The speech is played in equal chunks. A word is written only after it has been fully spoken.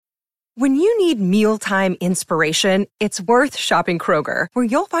When you need mealtime inspiration, it's worth shopping Kroger, where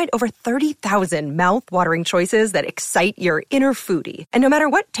you'll find over 30,000 mouth-watering choices that excite your inner foodie. And no matter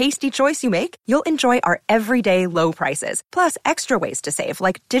what tasty choice you make, you'll enjoy our everyday low prices, plus extra ways to save,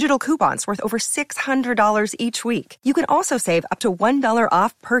 like digital coupons worth over $600 each week. You can also save up to $1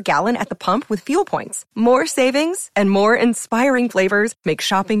 off per gallon at the pump with fuel points. More savings and more inspiring flavors make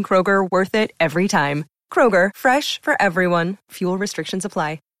shopping Kroger worth it every time. Kroger, fresh for everyone. Fuel restrictions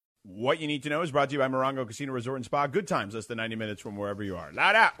apply. What you need to know is brought to you by Morongo Casino Resort and Spa. Good times, less than 90 minutes from wherever you are.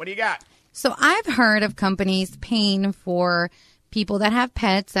 Loud out. What do you got? So I've heard of companies paying for people that have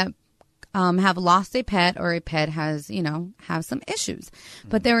pets that have lost a pet, or a pet has, have some issues.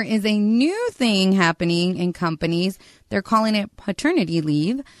 But there is a new thing happening in companies. They're calling it paternity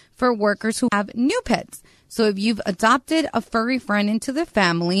leave for workers who have new pets. So if you've adopted a furry friend into the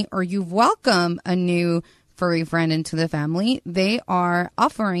family, or you've welcomed a new furry friend into the family, they are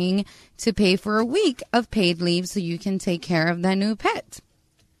offering to pay for a week of paid leave so you can take care of that new pet.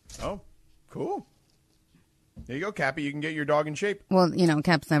 Oh, cool. There you go, Cappy. You can get your dog in shape. Well,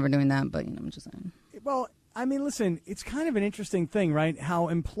 Cap's never doing that, but I'm just saying. Well, I mean, listen, it's kind of an interesting thing, right? How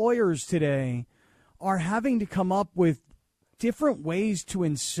employers today are having to come up with different ways to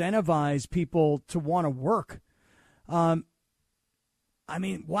incentivize people to want to work. I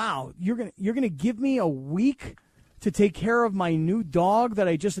mean, wow, you're gonna give me a week to take care of my new dog that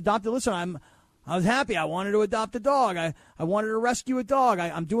I just adopted. Listen, I was happy. I wanted to adopt a dog. I wanted to rescue a dog.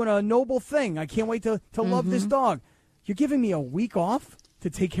 I'm doing a noble thing. I can't wait to love this dog. You're giving me a week off to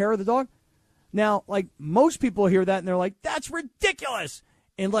take care of the dog? Now, like, most people hear that and they're like, that's ridiculous.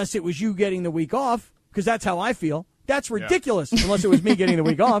 Unless it was you getting the week off, because that's how I feel. That's ridiculous. Yeah. Unless it was me getting the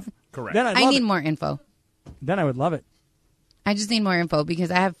week off. Correct. Then I need more info. Then I would love it. I just need more info,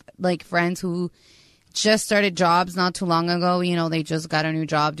 because I have friends who just started jobs not too long ago. They just got a new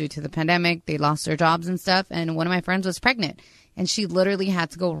job due to the pandemic. They lost their jobs and stuff. And one of my friends was pregnant, and she literally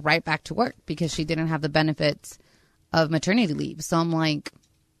had to go right back to work because she didn't have the benefits of maternity leave. So I'm like,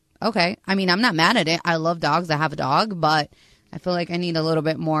 okay. I mean, I'm not mad at it. I love dogs. I have a dog, but I feel like I need a little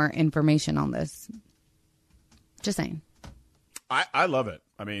bit more information on this. Just saying. I love it.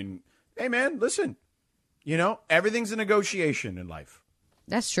 I mean, hey, man, listen. Everything's a negotiation in life.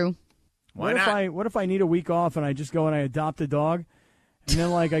 That's true. Why not? What if I need a week off and I just go and I adopt a dog, and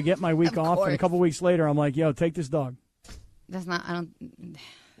then I get my week off, and a couple weeks later I'm like, yo, take this dog. That's not. I don't.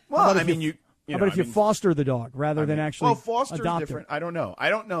 Well, I mean, how about if you foster the dog rather than actually foster adopt is different. it? I don't know. I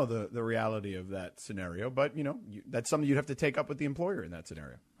don't know the reality of that scenario, but that's something you'd have to take up with the employer in that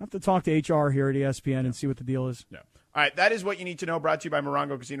scenario. I have to talk to HR here at ESPN and see what the deal is. Yeah. All right, that is what you need to know. Brought to you by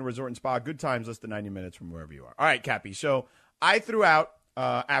Morongo Casino Resort and Spa. Good times, less than 90 minutes from wherever you are. All right, Cappy. So I threw out,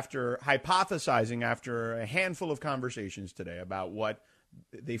 after hypothesizing after a handful of conversations today about what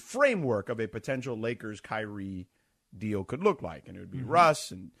the framework of a potential Lakers-Kyrie deal could look like. And it would be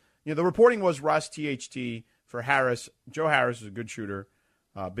Russ. And the reporting was Russ, THT for Harris. Joe Harris is a good shooter,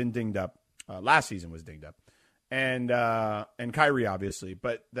 been dinged up. Last season was dinged up. And Kyrie, obviously.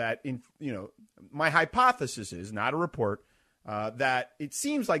 But that, my hypothesis is, not a report, that it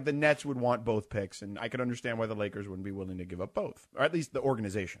seems like the Nets would want both picks, and I could understand why the Lakers wouldn't be willing to give up both, or at least the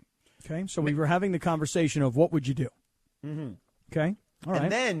organization. Okay, so we were having the conversation of what would you do. Mm-hmm. Okay, all right.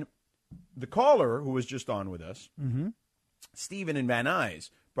 And then the caller who was just on with us, Steven in Van Nuys,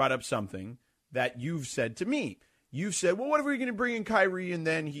 brought up something that you've said to me. You've said, well, what if we're going to bring in Kyrie and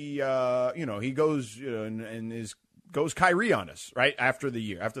then he goes and goes Kyrie on us, right, after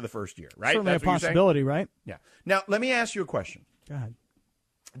the first year, right? Certainly That's a possibility, right? Yeah. Now, let me ask you a question. Go ahead.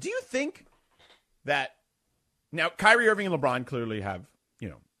 Do you think that now Kyrie Irving and LeBron clearly have,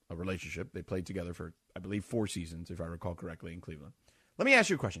 a relationship? They played together for, I believe, 4 seasons, if I recall correctly, in Cleveland. Let me ask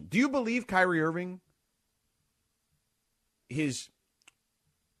you a question. Do you believe Kyrie Irving,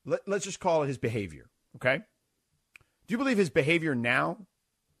 let's just call it his behavior, okay? Do you believe his behavior now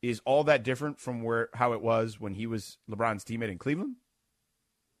is all that different from how it was when he was LeBron's teammate in Cleveland?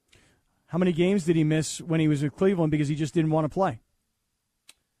 How many games did he miss when he was with Cleveland because he just didn't want to play?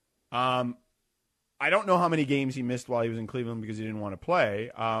 I don't know how many games he missed while he was in Cleveland because he didn't want to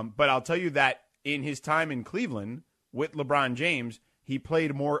play. But I'll tell you that in his time in Cleveland with LeBron James, he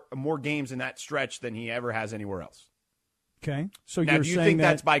played more games in that stretch than he ever has anywhere else. Okay. So now, you're do you saying think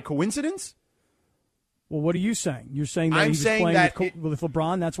that's by coincidence? Well, what are you saying? You're saying that I'm he was saying playing that with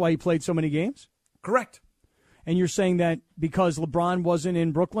LeBron, that's why he played so many games? Correct. And you're saying that because LeBron wasn't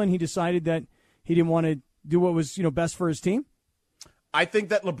in Brooklyn, he decided that he didn't want to do what was, best for his team? I think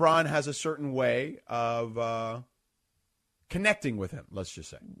that LeBron has a certain way of connecting with him, let's just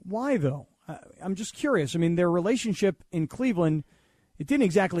say. Why, though? I'm just curious. I mean, their relationship in Cleveland it didn't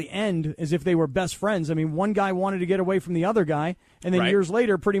exactly end as if they were best friends. I mean, one guy wanted to get away from the other guy, and then years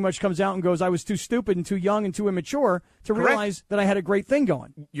later pretty much comes out and goes, I was too stupid and too young and too immature to realize that I had a great thing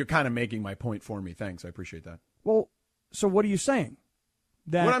going. You're kind of making my point for me. Thanks. I appreciate that. Well, so what are you saying?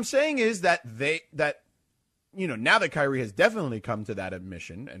 What I'm saying is that now that Kyrie has definitely come to that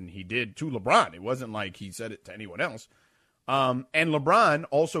admission, and he did to LeBron. It wasn't like he said it to anyone else. And LeBron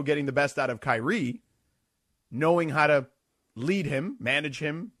also getting the best out of Kyrie, knowing how to lead him, manage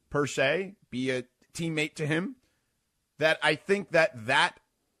him, per se, be a teammate to him, that I think that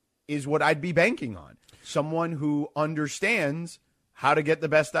is what I'd be banking on. Someone who understands how to get the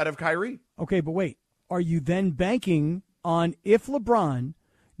best out of Kyrie. Okay, but wait. Are you then banking on if LeBron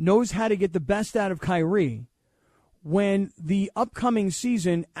knows how to get the best out of Kyrie when the upcoming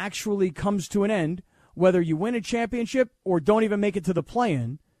season actually comes to an end, whether you win a championship or don't even make it to the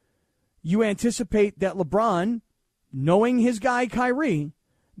play-in, you anticipate that LeBron, knowing his guy Kyrie,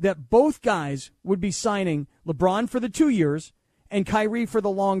 that both guys would be signing LeBron for the 2 years and Kyrie for the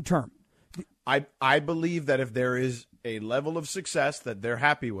long term? I believe that if there is a level of success that they're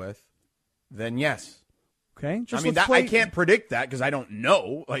happy with, then yes. Okay. I can't predict that because I don't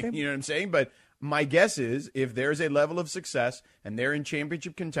know. You know what I'm saying? But my guess is if there's a level of success and they're in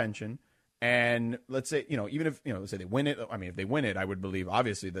championship contention, and let's say, even if, let's say they win it. I mean, if they win it, I would believe,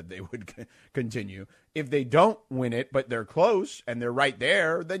 obviously, that they would continue. If they don't win it, but they're close and they're right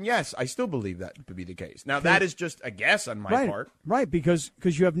there, then yes, I still believe that to be the case. Now, that is just a guess on my part. Right, because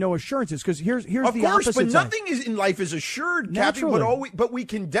you have no assurances. Because here's the opposite Of course, but side. nothing in life is assured, Cappy, but we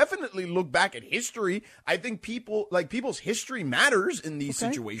can definitely look back at history. I think people's history matters in these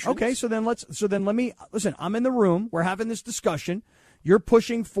situations. Okay, so then let me listen. I'm in the room. We're having this discussion. You're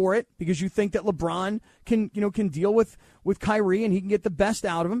pushing for it because you think that LeBron can deal with Kyrie and he can get the best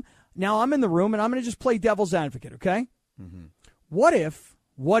out of him. Now I'm in the room and I'm going to just play devil's advocate, okay? Mm-hmm. What if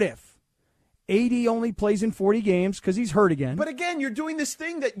AD only plays in 40 games because he's hurt again? But again, you're doing this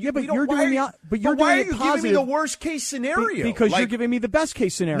thing that why are you giving me the worst case scenario? Because you're giving me the best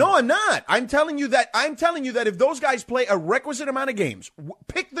case scenario. No, I'm not. I'm telling you that if those guys play a requisite amount of games,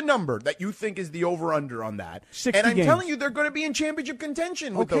 pick the number that you think is the over-under on that. 60 and I'm games. telling you they're going to be in championship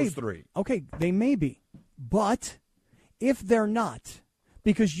contention with those three. Okay, they may be. But if they're not,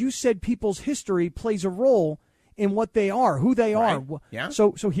 because you said people's history plays a role in what they are, who they are. Yeah.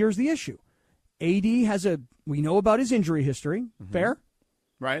 So here's the issue. AD we know about his injury history. Mm-hmm. Fair?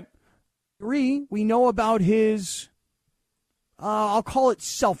 Right. We know about his, I'll call it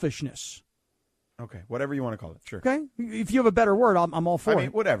selfishness. Okay, whatever you want to call it, sure. Okay, if you have a better word, I'm all for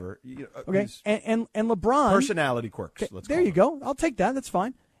it. Whatever. Okay, and LeBron. Personality quirks, let's there you go. I'll take that. That's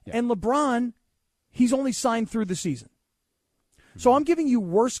fine. Yeah. And LeBron, he's only signed through the season. Mm-hmm. So I'm giving you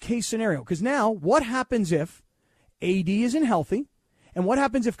worst case scenario, because now what happens if AD isn't healthy? And what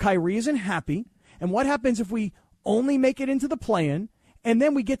happens if Kyrie isn't happy? And what happens if we only make it into the play-in, and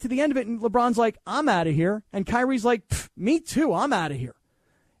then we get to the end of it and LeBron's like, I'm out of here, and Kyrie's like, me too, I'm out of here.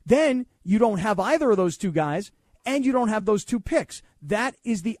 Then you don't have either of those two guys, and you don't have those two picks. That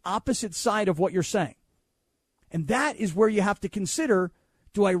is the opposite side of what you're saying. And that is where you have to consider,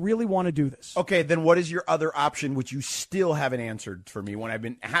 do I really want to do this? Okay, then what is your other option, which you still haven't answered for me when I've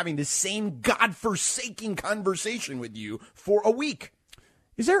been having the same godforsaking conversation with you for a week?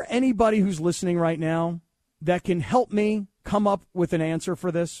 Is there anybody who's listening right now that can help me come up with an answer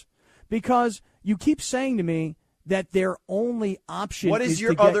for this? Because you keep saying to me that their only option is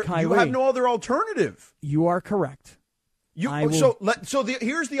to get Kyrie. You have no other alternative. You are correct. Here's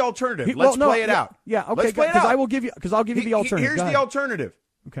the alternative. Let's play it out. Yeah, okay. Because I'll give you the alternative. Here's the alternative.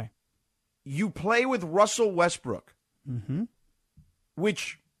 Okay. You play with Russell Westbrook, mm-hmm.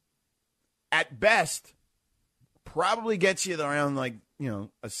 which at best probably gets you around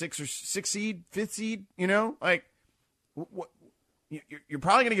a 6 seed, 5th seed. What? You're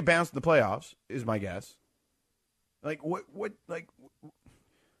probably going to get bounced in the playoffs, is my guess. Okay,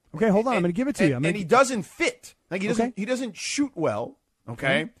 hold on. I'm going to give it to you. And he doesn't fit. He doesn't shoot well.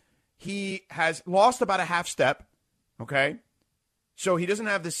 Okay. Mm-hmm. He has lost about a half step. Okay. So he doesn't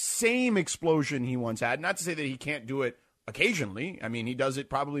have the same explosion he once had. Not to say that he can't do it occasionally. I mean, he does it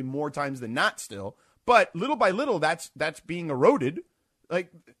probably more times than not still. But little by little, that's being eroded. What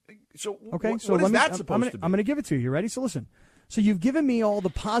is that supposed to be? I'm going to give it to you. You ready? So listen. So you've given me all the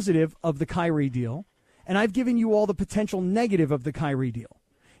positive of the Kyrie deal, and I've given you all the potential negative of the Kyrie deal.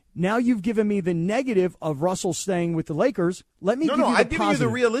 Now you've given me the negative of Russell staying with the Lakers. Let me give you the I've positive. given you the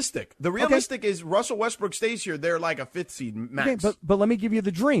realistic. The realistic is Russell Westbrook stays here. They're like a 5th seed max. Okay, but let me give you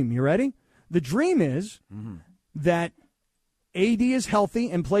the dream. You ready? The dream is that AD is healthy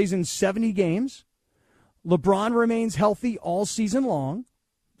and plays in 70 games. LeBron remains healthy all season long,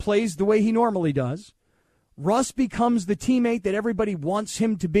 plays the way he normally does. Russ becomes the teammate that everybody wants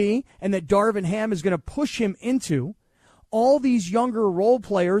him to be and that Darvin Ham is going to push him into. All these younger role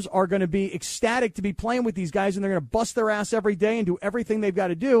players are going to be ecstatic to be playing with these guys, and they're going to bust their ass every day and do everything they've got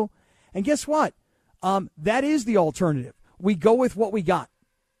to do. And guess what? That is the alternative. We go with what we got.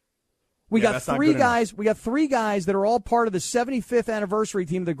 We got three guys. We got three guys that are all part of the 75th anniversary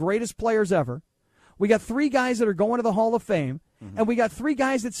team, the greatest players ever. We got three guys that are going to the Hall of Fame, and we got three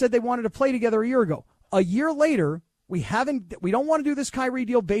guys that said they wanted to play together a year ago. A year later, we don't want to do this Kyrie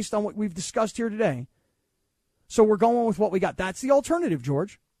deal based on what we've discussed here today. So we're going with what we got. That's the alternative,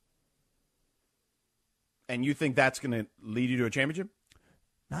 George. And you think that's going to lead you to a championship?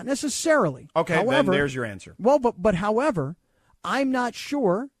 Not necessarily. Okay, however, then there's your answer. Well, but however, I'm not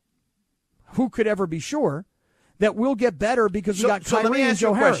sure, who could ever be sure, that we'll get better because we got Kyrie and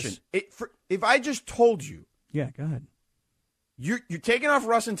Joe Harris. If I just told you. Yeah, go ahead. You're taking off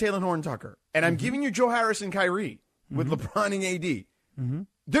Russ and Taylor Horton Tucker, and I'm giving you Joe Harris and Kyrie with LeBron and AD.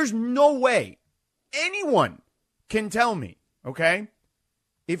 There's no way anyone can tell me, okay,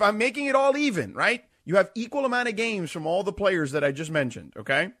 if I'm making it all even, right? You have equal amount of games from all the players that I just mentioned,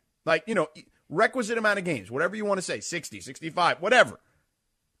 okay? Like, requisite amount of games, whatever you want to say, 60, 65, whatever.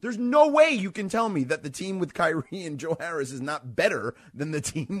 There's no way you can tell me that the team with Kyrie and Joe Harris is not better than the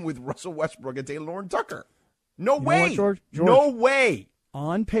team with Russell Westbrook and Taylor Horton Tucker. No way. What, George? No way.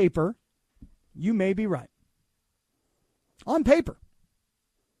 On paper, you may be right. On paper.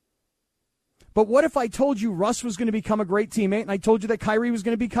 But what if I told you Russ was going to become a great teammate and I told you that Kyrie was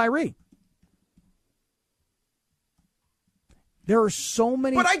going to be Kyrie? There are so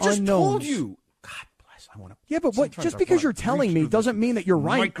many unknowns. But I just told you. God bless. I want to. Yeah, but what? Just because you're telling me doesn't mean that you're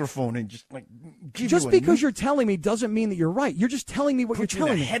right. Microphone and just because you're telling me doesn't mean that you're right. You're just telling me what you're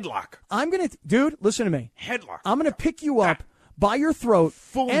telling me. Headlock. Dude, listen to me. Headlock. I'm gonna pick you up by your throat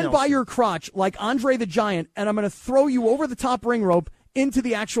Full and Nelson. by your crotch like Andre the Giant, and I'm gonna throw you over the top ring rope into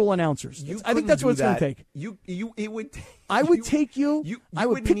the actual announcers. I think that's what it's going to take. I would take you. I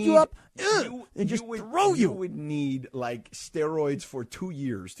would pick you up and just throw you. You would need like steroids for 2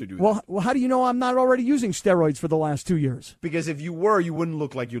 years to do that. Well, how do you know I'm not already using steroids for the last 2 years? Because if you were, you wouldn't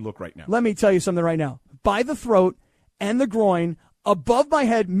look like you look right now. Let me tell you something right now. By the throat and the groin, above my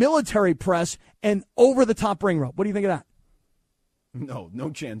head, military press, and over the top ring rope. What do you think of that?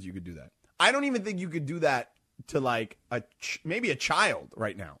 No chance you could do that. I don't even think you could do that to like maybe a child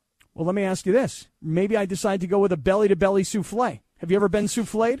right now. Well, let me ask you this. Maybe I decide to go with a belly-to-belly souffle. Have you ever been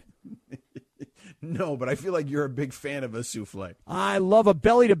souffled? No, but I feel like you're a big fan of a souffle. I love a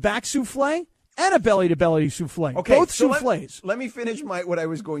belly-to-back souffle and a belly-to-belly souffle. Okay, both so souffles. Let me finish what I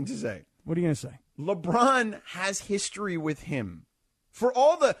was going to say. What are you going to say? LeBron has history with him. For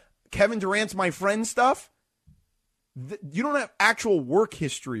all the Kevin Durant's my friend stuff, you don't have actual work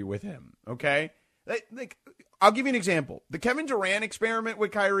history with him, okay? Like, I'll give you an example. The Kevin Durant experiment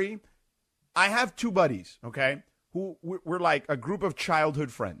with Kyrie, I have two buddies, okay, who we're like a group of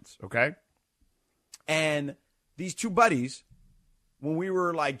childhood friends, okay? And these two buddies, when we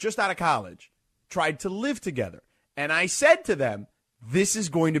were like just out of college, tried to live together. And I said to them, this is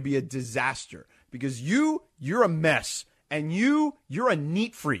going to be a disaster because you're a mess and you're a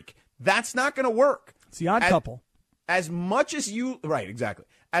neat freak. That's not going to work. It's the odd couple. As much as you, right, exactly.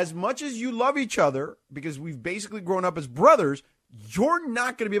 As much as you love each other, because we've basically grown up as brothers, you're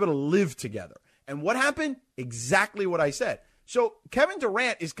not going to be able to live together. And what happened? Exactly what I said. So Kevin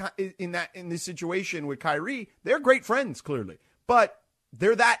Durant is in this situation with Kyrie. They're great friends, clearly, but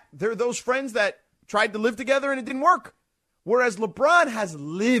they're those friends that tried to live together and it didn't work. Whereas LeBron has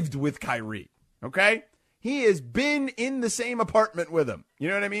lived with Kyrie. Okay, he has been in the same apartment with him. You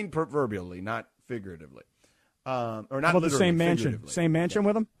know what I mean? Proverbially, not figuratively. Or not the same mansion. Same mansion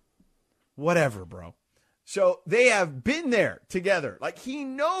with him? Whatever, bro. So they have been there together. Like, he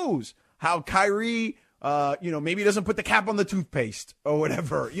knows how Kyrie, maybe doesn't put the cap on the toothpaste or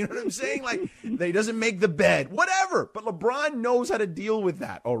whatever. You know what I'm saying? Like, that he doesn't make the bed. Whatever. But LeBron knows how to deal with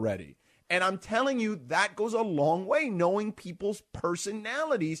that already. And I'm telling you, that goes a long way, knowing people's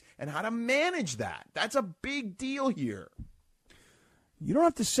personalities and how to manage that. That's a big deal here. You don't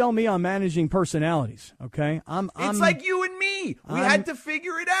have to sell me on managing personalities, okay? It's like you and me. We had to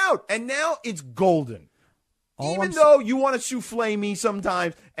figure it out, and now it's golden. Even though you want to souffle me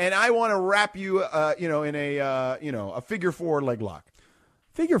sometimes, and I want to wrap you, in a figure four leg lock.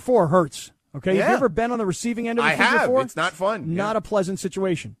 Figure four hurts, okay? Yeah. Have you ever been on the receiving end of a figure four? It's not fun. Not a pleasant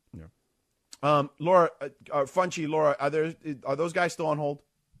situation. Yeah. Laura, Funchy, Laura, are those guys still on hold?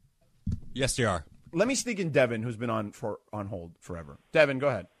 Yes, they are. Let me sneak in Devin, who's been on hold forever. Devin, go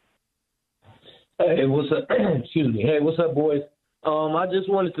ahead. Hey, what's up? Excuse me. Hey, what's up, boys? I just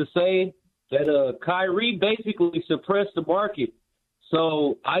wanted to say that Kyrie basically suppressed the market.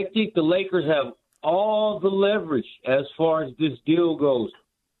 So I think the Lakers have all the leverage as far as this deal goes.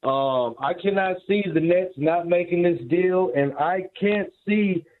 I cannot see the Nets not making this deal, and I can't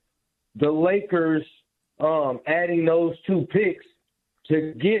see the Lakers adding those 2 picks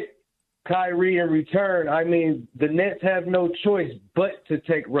to get Kyrie in return. I mean, the Nets have no choice but to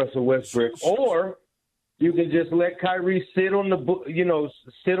take Russell Westbrook, or you can just let Kyrie sit on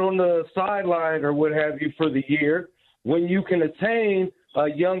the sideline or what have you for the year when you can attain a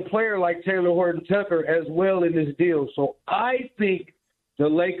young player like Taylor Horton-Tucker as well in this deal. So I think the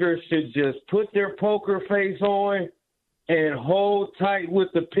Lakers should just put their poker face on and hold tight with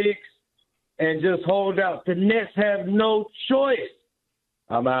the picks and just hold out. The Nets have no choice.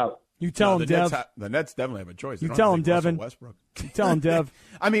 I'm out. You tell him, Dev. The Nets definitely have a choice. You tell him, Devin. Westbrook. You tell him, Dev.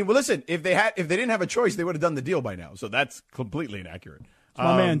 I mean, well, listen. If they didn't have a choice, they would have done the deal by now. So that's completely inaccurate.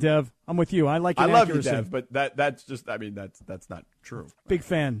 My man, Dev. I'm with you. I like I love you, inaccuracy. Dev, but that's just. I mean, that's not true. Big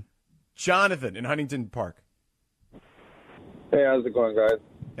fan. Jonathan in Huntington Park. Hey, how's it going, guys?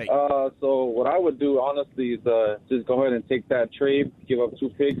 Hey. So what I would do, honestly, is just go ahead and take that trade, give up 2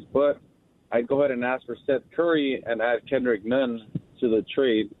 picks, but I'd go ahead and ask for Seth Curry and add Kendrick Nunn to the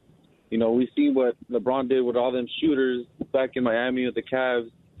trade. You know, we see what LeBron did with all them shooters back in Miami with the Cavs.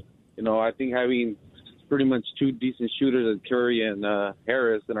 You know, I think having pretty much 2 decent shooters, Curry and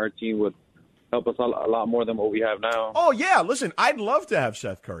Harris, in our team would help us a lot more than what we have now. Oh, yeah. Listen, I'd love to have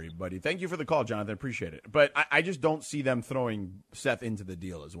Seth Curry, buddy. Thank you for the call, Jonathan. Appreciate it. But I just don't see them throwing Seth into the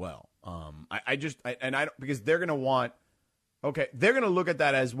deal as well. Because they're going to want, they're going to look at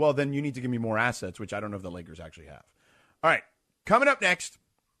that as, well, then you need to give me more assets, which I don't know if the Lakers actually have. All right. Coming up next,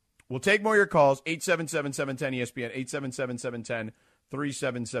 we'll take more of your calls, 877-710-ESPN,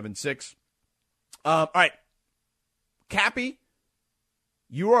 877-710-3776. All right. Cappy,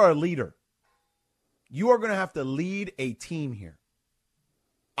 you are a leader. You are going to have to lead a team here.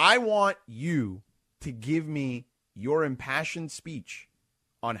 I want you to give me your impassioned speech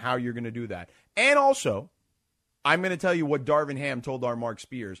on how you're going to do that. And also, I'm going to tell you what Darvin Ham told our Mark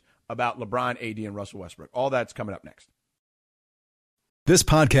Spears about LeBron, AD, and Russell Westbrook. All that's coming up next. This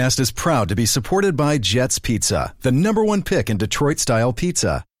podcast is proud to be supported by Jets Pizza, the #1 pick in Detroit-style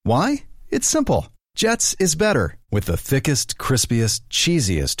pizza. Why? It's simple. Jets is better. With the thickest, crispiest,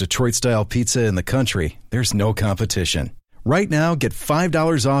 cheesiest Detroit-style pizza in the country, there's no competition. Right now, get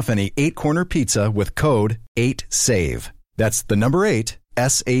 $5 off any 8-corner pizza with code 8SAVE. That's the number 8,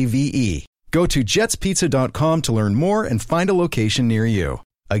 S-A-V-E. Go to jetspizza.com to learn more and find a location near you.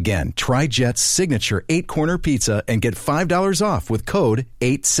 Again, try Jet's signature 8-corner pizza and get $5 off with code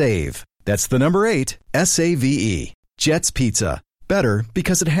 8SAVE. That's the number 8, S-A-V-E. Jet's Pizza. Better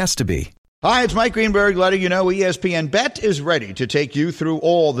because it has to be. Hi, it's Mike Greenberg letting you know ESPN Bet is ready to take you through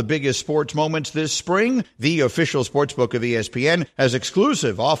all the biggest sports moments this spring. The official sportsbook of ESPN has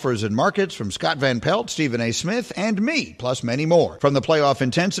exclusive offers and markets from Scott Van Pelt, Stephen A. Smith, and me, plus many more. From the playoff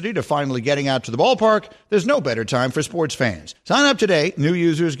intensity to finally getting out to the ballpark, there's no better time for sports fans. Sign up today. New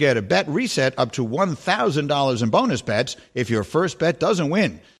users get a bet reset up to $1,000 in bonus bets if your first bet doesn't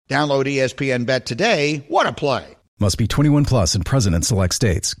win. Download ESPN Bet today. What a play. Must be 21 plus and present in select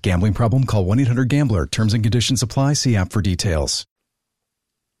states. Gambling problem? Call 1-800-GAMBLER. Terms and conditions apply. See app for details.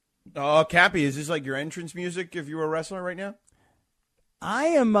 Oh, Cappy, is this like your entrance music if you were a wrestler right now? I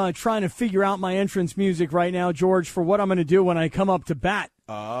am trying to figure out my entrance music right now, George, for what I'm going to do when I come up to bat.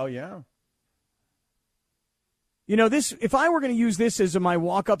 Oh, yeah. You know, this. If I were going to use this as my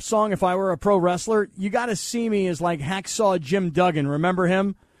walk-up song, if I were a pro wrestler, you got to see me as like Hacksaw Jim Duggan. Remember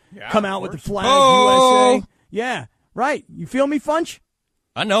him? Yeah, come out with the flag, USA. Yeah, right. You feel me, Funch?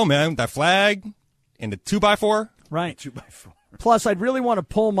 I know, man. That flag and the 2x4. Right. 2x4. Plus, I'd really want to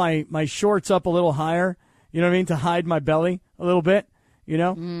pull my shorts up a little higher, you know what I mean, to hide my belly a little bit, you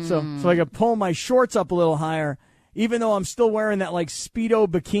know? So I could pull my shorts up a little higher, even though I'm still wearing that, like, Speedo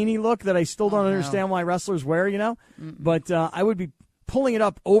bikini look that I still don't understand why wrestlers wear, you know? But I would be pulling it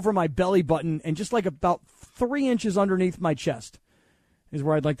up over my belly button and just, like, about 3 inches underneath my chest is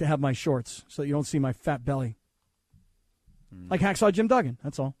where I'd like to have my shorts so that you don't see my fat belly. Like Hacksaw Jim Duggan,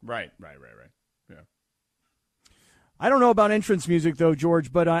 that's all. Right. Yeah. I don't know about entrance music, though,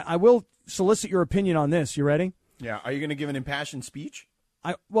 George, but I will solicit your opinion on this. You ready? Yeah. Are you going to give an impassioned speech?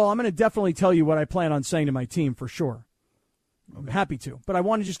 I'm going to definitely tell you what I plan on saying to my team for sure. I'm happy to. But I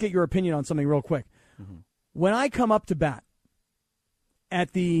want to just get your opinion on something real quick. Mm-hmm. When I come up to bat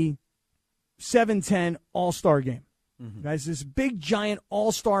at the 7-10 All-Star game, guys, this big, giant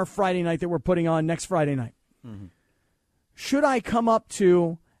All-Star Friday night that we're putting on next Friday night, should I come up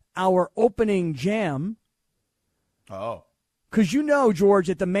to our opening jam. Oh. Because you know, George,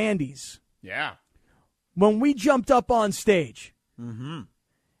 at the Mandy's, Yeah. when we jumped up on stage Mm-hmm.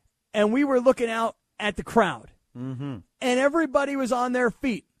 and we were looking out at the crowd, Mm-hmm. and everybody was on their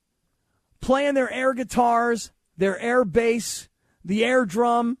feet, playing their air guitars, their air bass, the air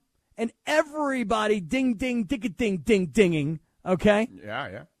drum, and everybody ding, ding, ding, ding, ding, dinging, okay? Yeah,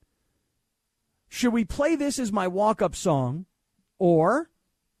 yeah. Should we play this as my walk-up song, or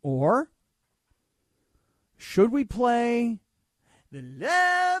should we play the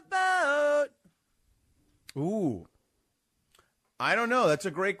Love Boat? Ooh. I don't know. That's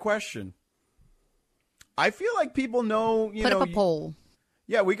a great question. I feel like people know, Put up a poll.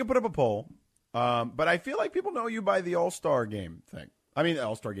 Yeah, we could put up a poll. But I feel like people know you by the All-Star Game thing. I mean, the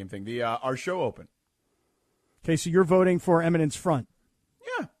All-Star Game thing. The our show open. Okay, so you're voting for Eminence Front.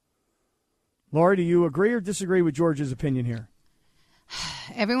 Yeah. Laura, do you agree or disagree with George's opinion here?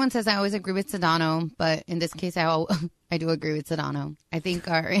 Everyone says I always agree with Sedano, but in this case, I do agree with Sedano. I think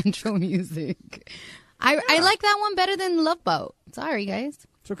our intro music, I like that one better than Love Boat. Sorry, guys.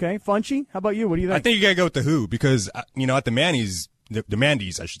 It's okay. Funchy, how about you? What do you think? I think you gotta go with the Who because at the Mandy's, the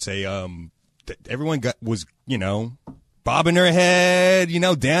Mandy's, I should say, everyone was bobbing their head,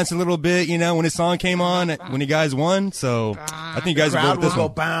 dancing a little bit, when his song came on when you guys won. So I think you guys will go with this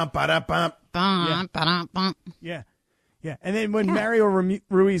one. Bam, ba-da-bam. Yeah. Yeah. And then when Mario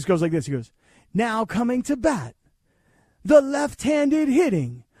Ruiz goes like this, he goes, now coming to bat, the left-handed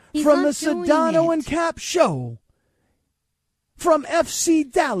hitting from the Sedano and Cap show from FC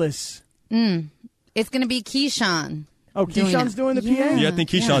Dallas. It's going to be Keyshawn. Oh, Keyshawn's doing the PA? Yeah, I think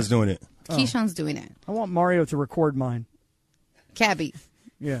Keyshawn's doing it. Keyshawn's doing it. I want Mario to record mine. Cabby.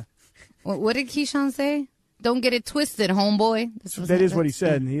 Yeah. What did Keyshawn say? Don't get it twisted, homeboy. That is what he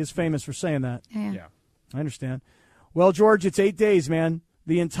said, and he is famous for saying that. Yeah. I understand. Well, George, it's 8 days, man.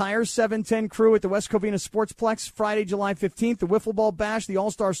 The entire 710 crew at the West Covina Sportsplex, Friday, July 15th, the Wiffle Ball Bash, the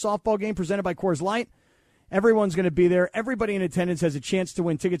All-Star Softball Game presented by Coors Light. Everyone's going to be there. Everybody in attendance has a chance to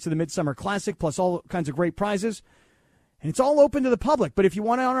win tickets to the Midsummer Classic, plus all kinds of great prizes. And it's all open to the public. But if you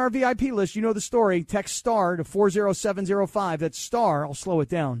want it on our VIP list, you know the story. Text STAR to 40705. That's STAR. I'll slow it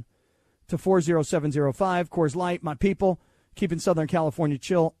down to 40705. Coors Light, my people, keeping Southern California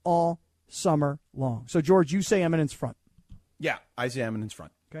chill all summer long. So, George, you say Eminence Front. Yeah, I say Eminence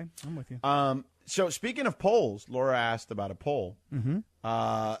Front. Okay, I'm with you. So speaking of polls, Laura asked about a poll. Mm-hmm.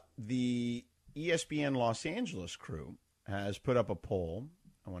 The ESPN Los Angeles crew has put up a poll.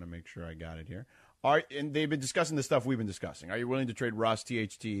 I want to make sure I got it here. And they've been discussing the stuff we've been discussing. Are you willing to trade Russ,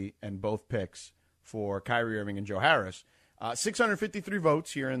 THT, and both picks for Kyrie Irving and Joe Harris? 653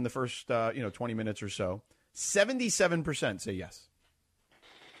 votes here in the first 20 minutes or so. 77% say yes.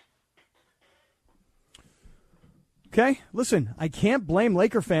 Okay, listen, I can't blame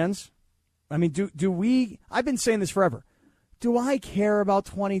Laker fans. I mean, do we? I've been saying this forever. Do I care about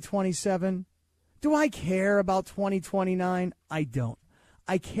 2027? Do I care about 2029? I don't.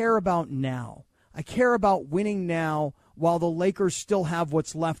 I care about now. I care about winning now while the Lakers still have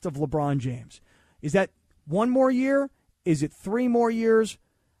what's left of LeBron James. Is that one more year? Is it 3 more years?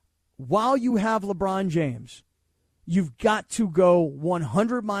 While you have LeBron James, you've got to go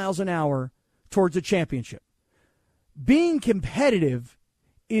 100 miles an hour towards a championship. Being competitive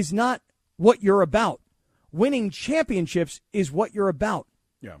is not what you're about. Winning championships is what you're about.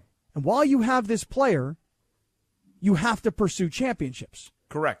 Yeah. And while you have this player, you have to pursue championships.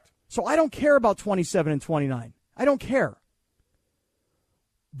 Correct. So I don't care about 27 and 29. I don't care.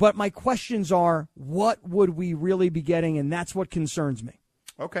 But my questions are, what would we really be getting? And that's what concerns me.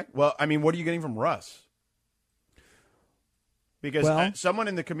 Okay. Well, I mean, what are you getting from Russ? Because someone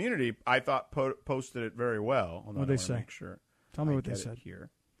in the community, I thought, posted it very well. What did they say? Make sure. Tell me what they said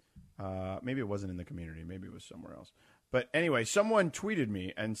here. Maybe it wasn't in the community. Maybe it was somewhere else. But anyway, someone tweeted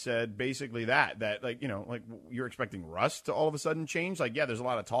me and said basically that you're expecting Russ to all of a sudden change. Like, yeah, there's a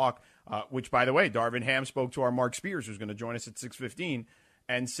lot of talk, which, by the way, Darvin Ham spoke to our Mark Spears, who's going to join us at 6:15,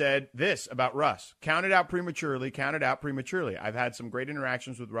 and said this about Russ. Counted out prematurely. I've had some great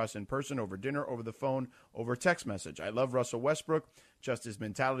interactions with Russ in person, over dinner, over the phone, over text message. I love Russell Westbrook, just his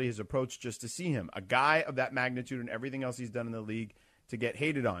mentality, his approach, just to see him. A guy of that magnitude and everything else he's done in the league to get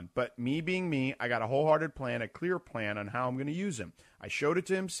hated on. But me being me, I got a wholehearted plan, a clear plan on how I'm going to use him. I showed it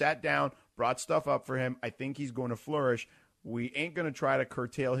to him, sat down, brought stuff up for him. I think he's going to flourish. We ain't going to try to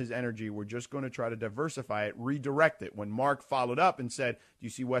curtail his energy. We're just going to try to diversify it, redirect it. When Mark followed up and said, do you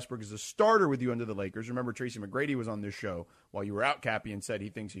see Westbrook as a starter with you under the Lakers? Remember, Tracy McGrady was on this show while you were out, Cappy, and said he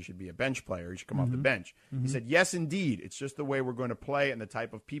thinks he should be a bench player. He should come off the bench. He said, yes, indeed. It's just the way we're going to play and the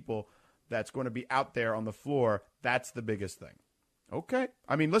type of people that's going to be out there on the floor. That's the biggest thing. Okay.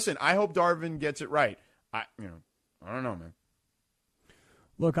 I mean, listen, I hope Darvin gets it right. I don't know, man.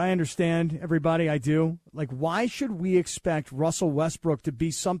 Look, I understand, everybody. I do. Like, why should we expect Russell Westbrook to be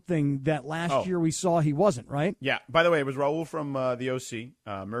something that last year we saw he wasn't, right? Yeah. By the way, it was Raul from the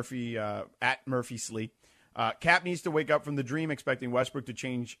OC, Murphy, at Murphy Slee. Cap needs to wake up from the dream expecting Westbrook to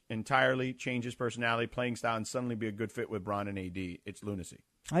change his personality, playing style, and suddenly be a good fit with Bron and AD. It's lunacy.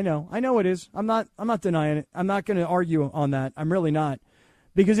 I know it is. I'm not denying it. I'm not going to argue on that. I'm really not.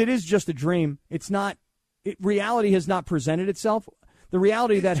 Because it is just a dream. It's not, reality has not presented itself. The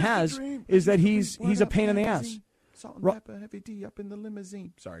reality is that he's a pain in the ass. Salt and pepper, heavy D up in the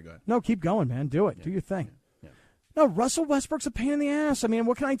limousine. Sorry, go ahead. No, keep going, man. Do it. Yeah. Do your thing. Yeah. No, Russell Westbrook's a pain in the ass. I mean,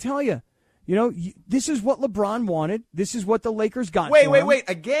 what can I tell you? You know, this is what LeBron wanted. This is what the Lakers got. Wait.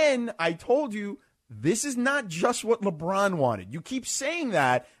 Again, I told you, this is not just what LeBron wanted. You keep saying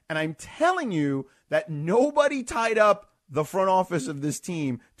that, and I'm telling you that nobody tied up the front office of this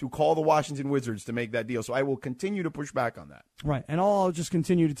team to call the Washington Wizards to make that deal. So I will continue to push back on that. Right. And all I'll just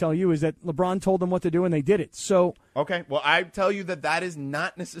continue to tell you is that LeBron told them what to do, and they did it. So okay. Well, I tell you that is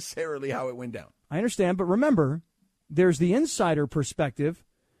not necessarily how it went down. I understand. But remember, there's the insider perspective,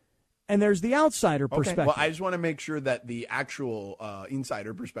 and there's the outsider perspective. Well, I just want to make sure that the actual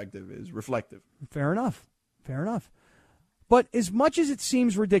insider perspective is reflective. Fair enough. But as much as it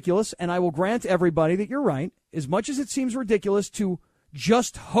seems ridiculous, and I will grant everybody that you're right, as much as it seems ridiculous to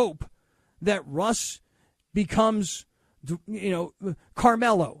just hope that Russ becomes,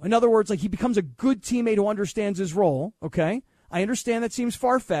 Carmelo. In other words, like he becomes a good teammate who understands his role, okay? I understand that seems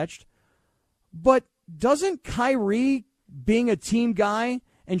far-fetched. But doesn't Kyrie being a team guy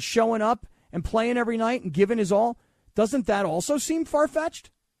and showing up and playing every night and giving his all, doesn't that also seem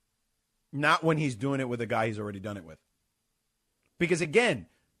far-fetched? Not when he's doing it with a guy he's already done it with. Because, again,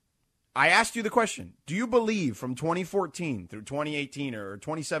 I asked you the question, do you believe from 2014 through 2018 or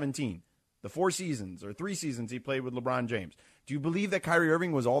 2017, the 4 seasons or 3 seasons he played with LeBron James, do you believe that Kyrie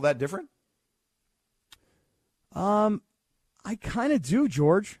Irving was all that different? I kind of do,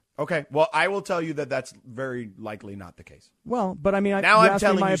 George. Okay, well, I will tell you that that's very likely not the case. Well, but I mean, now I'm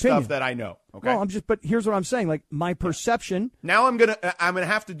telling you opinion. stuff that I know. Okay. Well, but here's what I'm saying. Like my perception. Now I'm gonna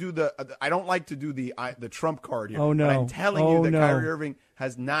have to do I don't like to do the Trump card here. Oh no! But I'm telling you that Kyrie Irving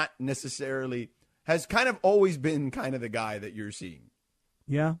has not necessarily has kind of always been kind of the guy that you're seeing.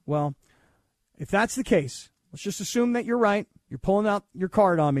 Yeah. Well, if that's the case, let's just assume that you're right. You're pulling out your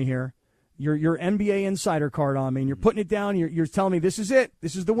card on me here. Your NBA insider card on me, and you're putting it down. You're telling me this is it.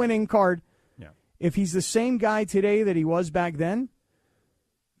 This is the winning card. Yeah. If he's the same guy today that he was back then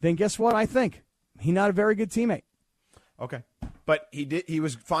guess what? I think he's not a very good teammate. Okay, but he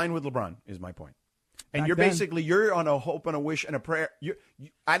was fine with LeBron. Is my point. And back you're on a hope and a wish and a prayer.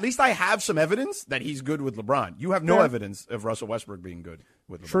 At least I have some evidence that he's good with LeBron. You have no evidence of Russell Westbrook being good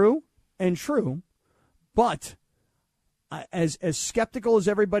with LeBron. True, but. As skeptical as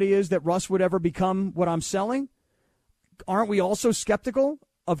everybody is that Russ would ever become what I'm selling, aren't we also skeptical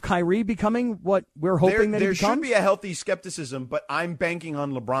of Kyrie becoming what we're hoping that he becomes? There should be a healthy skepticism, but I'm banking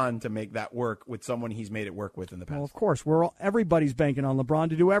on LeBron to make that work with someone he's made it work with in the past. Well, of course, everybody's banking on LeBron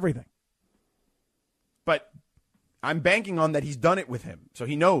to do everything. But I'm banking on that he's done it with him, so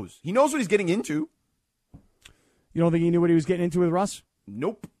he knows. He knows what he's getting into. You don't think he knew what he was getting into with Russ?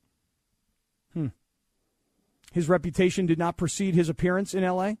 Nope. His reputation did not precede his appearance in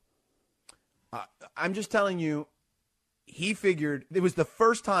L.A.? I'm just telling you, he figured it was the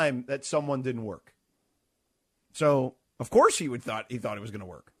first time that someone didn't work. So, of course, he thought it was going to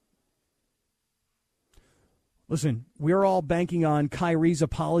work. Listen, we're all banking on Kyrie's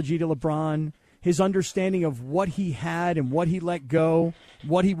apology to LeBron, his understanding of what he had and what he let go,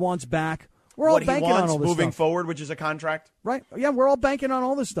 what he wants back. We're all banking on all this moving stuff. forward, which is a contract. Right. Yeah, we're all banking on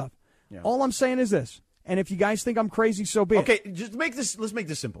all this stuff. Yeah. All I'm saying is this. And if you guys think I'm crazy, so be it. Okay, let's make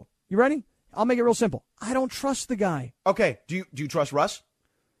this simple. You ready? I'll make it real simple. I don't trust the guy. Okay. Do you trust Russ?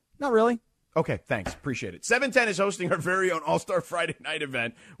 Not really. Okay, thanks. Appreciate it. 710 is hosting our very own All-Star Friday night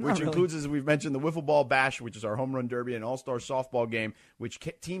event, which includes, as we've mentioned, the Wiffle Ball Bash, which is our home run derby, and All-Star softball game, which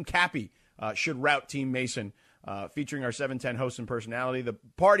Team Cappy should rout Team Mason, featuring our 710 host and personality. The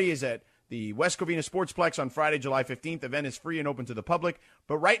party is at the West Covina Sportsplex on Friday, July 15th. The event is free and open to the public.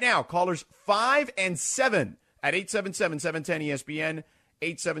 But right now, callers 5 and 7 at 877-710-ESPN,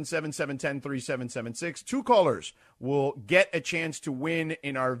 877-710-3776. 2 callers will get a chance to win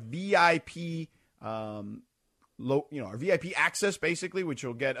in our VIP, our VIP access, basically, which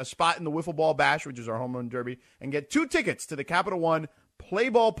will get a spot in the Wiffle Ball Bash, which is our home run derby, and get 2 tickets to the Capital One Play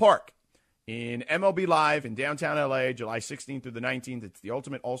Ball Park in MLB Live in downtown LA, July 16th through the 19th. It's the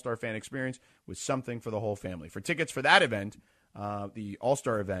ultimate all-star fan experience with something for the whole family. For tickets for that event, the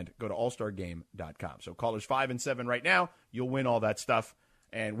All-Star event, go to allstargame.com. So callers 5 and 7 right now, you'll win all that stuff.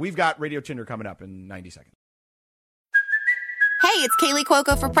 And we've got Radio Tinder coming up in 90 seconds. Hey, it's Kaylee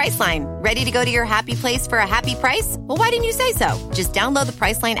Cuoco for Priceline. Ready to go to your happy place for a happy price? Well, why didn't you say so? Just download the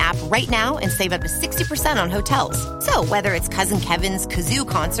Priceline app right now and save up to 60% on hotels. So whether it's Cousin Kevin's Kazoo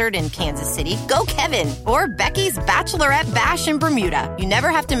Concert in Kansas City, go Kevin, or Becky's Bachelorette Bash in Bermuda, you never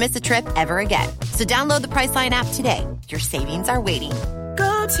have to miss a trip ever again. So download the Priceline app today. Your savings are waiting.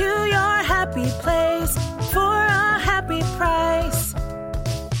 Go to your happy place for a happy price.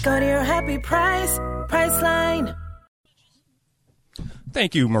 Go to your happy price, Priceline.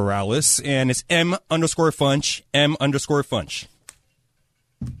 Thank you, Morales. And it's M_Funch, M_Funch.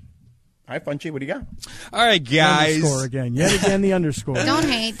 All right, Funchy, what do you got? All right, guys. Underscore again. Yet again, the underscore. Don't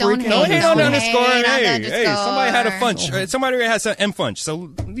hate Don't hate on the underscore. Hey, underscore. somebody had a funch. Somebody has an M funch,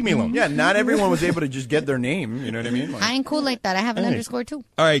 so leave me alone. Yeah, not everyone was able to just get their name. You know what I mean? I ain't cool like that. I have an underscore, too.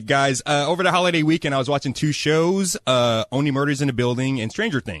 All right, guys. Over the holiday weekend, I was watching 2 shows, Only Murders in the Building and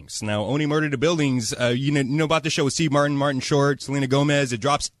Stranger Things. Now, Only Murder in the Buildings, you know about the show with Steve Martin, Martin Short, Selena Gomez. It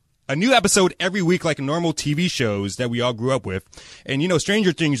drops a new episode every week like normal TV shows that we all grew up with. And,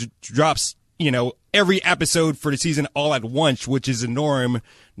 Stranger Things drops every episode for the season all at once, which is a norm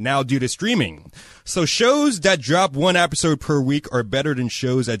now due to streaming. So shows that drop 1 episode per week are better than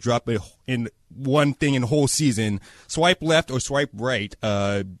shows that drop in one thing in whole season. Swipe left or swipe right.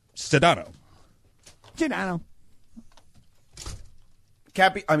 Sedano.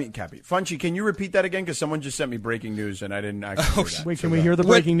 Cappy. Funchy, can you repeat that again? Because someone just sent me breaking news and I didn't actually hear that. Wait, can we hear the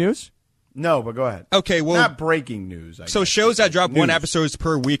breaking news? No, but go ahead. Okay, well, not breaking news. So shows that drop 1 episodes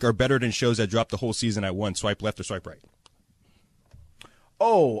per week are better than shows that drop the whole season at once. Swipe left or swipe right.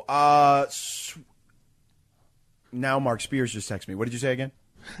 Oh, now Mark Spears just texted me. What did you say again?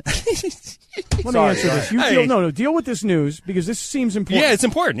 Let me answer this. Deal with this news because this seems important. Yeah, it's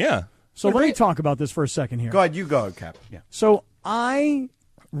important. Yeah. So let me talk about this for a second here. Go ahead. You go, Cap. Yeah. So I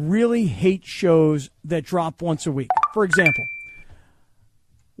really hate shows that drop once a week. For example,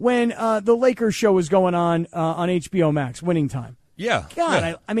 when the Lakers show was going on HBO Max, Winning Time. Yeah.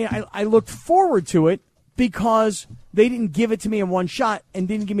 God, yeah. I looked forward to it because they didn't give it to me in one shot and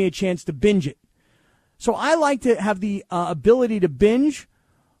didn't give me a chance to binge it. So I like to have the ability to binge,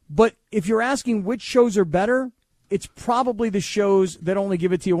 but if you're asking which shows are better, it's probably the shows that only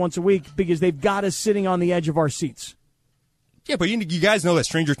give it to you once a week because they've got us sitting on the edge of our seats. Yeah, but you guys know that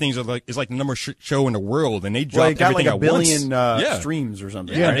Stranger Things is like the number show in the world, and they drop everything like at once. Got like a billion streams or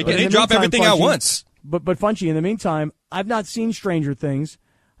something. Yeah, they drop everything at once. But Funchy, in the meantime, I've not seen Stranger Things.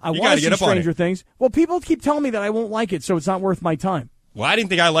 I want to see Stranger Things. Well, people keep telling me that I won't like it, so it's not worth my time. Well, I didn't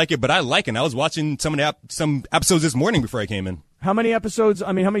think I like it, but I like it. I was watching some episodes this morning before I came in. How many episodes?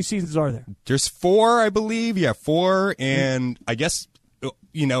 How many seasons are there? There's 4, I believe. Yeah, 4, and I guess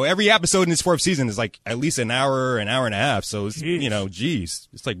every episode in this 4th season is like at least an hour and a half. So it's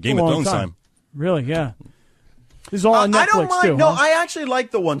it's like Game of Thrones time. Really? Yeah. This is all on Netflix I don't mind. too. No, huh? I actually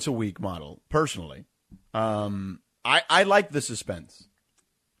like the once a week model personally. I like the suspense.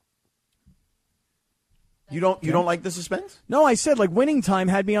 You don't like the suspense? No, I said Winning Time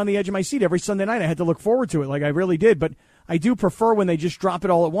had me on the edge of my seat every Sunday night. I had to look forward to it, like I really did. But I do prefer when they just drop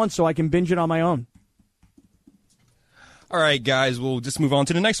it all at once, so I can binge it on my own. All right, guys, we'll just move on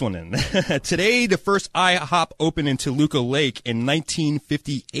to the next one then. Today, the first IHOP opened in Toluca Lake in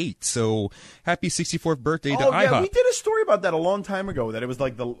 1958. So, happy 64th birthday to IHOP. Yeah, we did a story about that a long time ago. That it was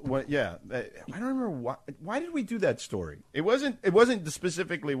like I don't remember why did we do that story? It wasn't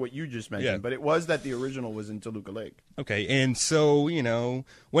specifically what you just mentioned, but it was that the original was in Toluca Lake. Okay, and so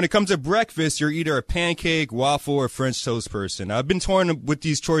when it comes to breakfast, you're either a pancake, waffle, or French toast person. I've been torn with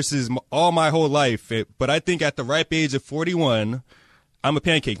these choices all my whole life, but I think at the ripe age of 41, I'm a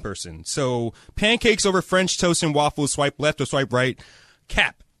pancake person. So pancakes over French toast and waffles, swipe left or swipe right.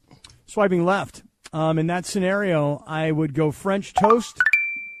 Cap. Swiping left. In that scenario, I would go French toast,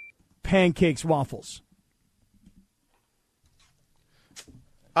 pancakes, waffles.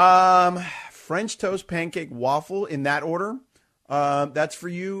 French toast, pancake, waffle in that order. That's for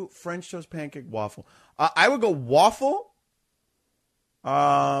you. French toast, pancake, waffle. I would go waffle.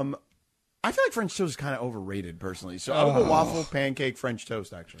 I feel like French toast is kind of overrated, personally. So I would go waffle, pancake, French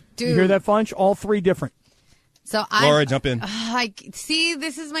toast, actually. Dude. You hear that, Funch? All 3 different. So Laura, jump in. See,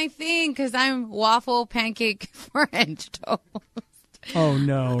 this is my thing, because I'm waffle, pancake, French toast. Oh,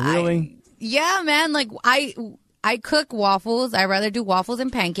 no. Really? Yeah, man. I cook waffles. I rather do waffles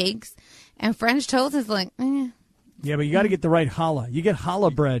and pancakes. And French toast is like, eh. Yeah, but you got to get the right challah. You get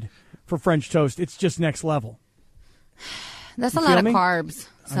challah bread for French toast. It's just next level. That's a You lot feel of me? carbs.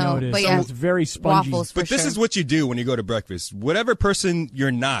 So, I know it is. but So yeah, it's very spongy. waffles for But this sure. is what you do when you go to breakfast. Whatever person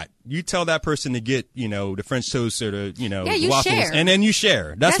you're not, you tell that person to get, the French toast or the, Yeah, you waffles, share. and then you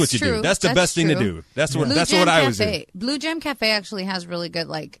share. That's what you true. do. That's the best thing to do. That's what I was doing. Blue Gem Cafe actually has really good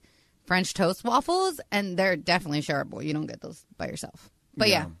like French toast waffles, and they're definitely shareable. You don't get those by yourself. But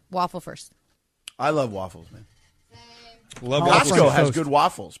yeah waffle first. I love waffles, man. Love Costco waffles. has good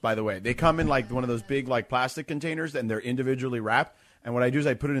waffles, by the way. They come in like one of those big like plastic containers, and they're individually wrapped. And what I do is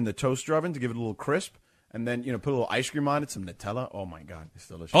I put it in the toaster oven to give it a little crisp, and then put a little ice cream on it, some Nutella. Oh my God, it's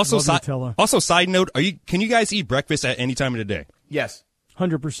delicious. Also, side note: can you guys eat breakfast at any time of the day? Yes,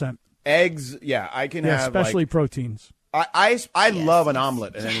 100%. Eggs. Yeah, I can have especially like, proteins. I love an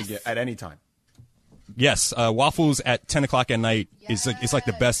omelet at any time. Yes, waffles at 10 o'clock at night is like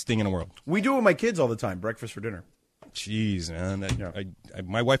the best thing in the world. We do it with my kids all the time. Breakfast for dinner. Jeez, man,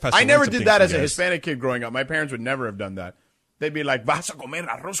 my wife has. To I never learn some did that things as a from you guys. Hispanic kid growing up. My parents would never have done that. They'd be like, "Vas a comer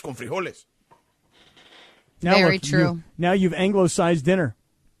arroz con frijoles." Now Very look, true. Now you've anglicized dinner.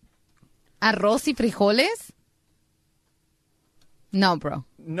 Arroz y frijoles? No, bro.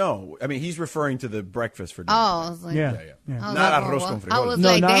 No, I mean he's referring to the breakfast for dinner. Oh, I was like, Yeah. I was Not like, arroz well, con I was frijoles. No,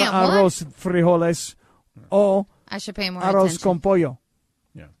 like, not damn, what? arroz frijoles o I should pay more arroz attention. con pollo.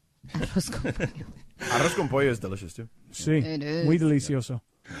 Yeah, Arroz con pollo. arroz con pollo is delicious too. Sí, It is. muy delicioso.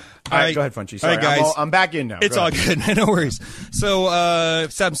 All right, go ahead, Funchy. Sorry, all right, guys. I'm back in now. It's Go all ahead. good. No worries. So,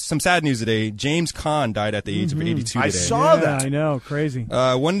 some sad news today. James Caan died at the age of 82 today. I saw Yeah, that. I know, crazy.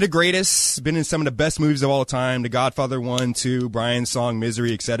 One of the greatest, been in some of the best movies of all time. The Godfather 1, 2, Brian's Song,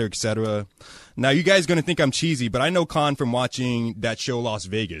 Misery, etc., etc. Now, you guys going to think I'm cheesy, but I know Caan from watching that show Las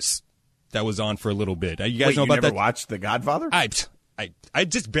Vegas that was on for a little bit. You guys Wait, know you about never that? watched The Godfather? I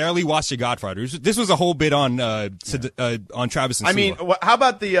just barely watched The Godfather. This was a whole bit on Travis and I mean, Sula. how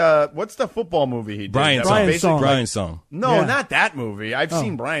about the what's the football movie he did? Brian's That was Song. basically- Brian's Song. No, Yeah. not that movie. I've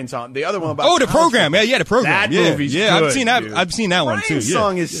seen Brian's Song. The other one about Oh, the college program. football. Yeah, the program. That yeah, movie's yeah. good, I've seen that. dude. I've seen that one too. Brian's Yeah.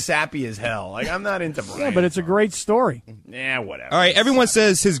 Song is sappy as hell. Like I'm not into Brian. Yeah, but it's a great story. Yeah, whatever. All right, everyone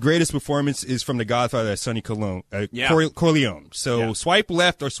says his greatest performance is from The Godfather, Sonny Corleone. So Yeah. swipe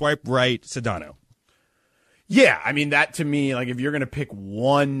left or swipe right, Sedano. Yeah, I mean that to me, like if you're gonna pick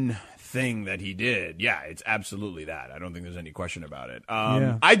one thing that he did, yeah, it's absolutely that. I don't think there's any question about it.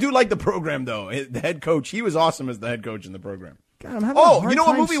 Yeah. I do like the program though. The head coach, he was awesome as the head coach in the program. God, I'm having a Oh, hard you know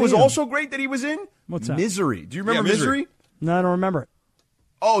what time movie was seeing him. also great that he was in? What's that? Misery. Do you remember Yeah, Misery. Misery? No, I don't remember it.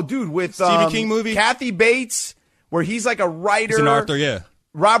 Oh, dude, with Stephen King movie? Kathy Bates, where he's like a writer. He's an Arthur, yeah.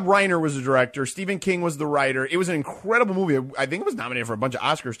 Rob Reiner was the director. Stephen King was the writer. It was an incredible movie. I think it was nominated for a bunch of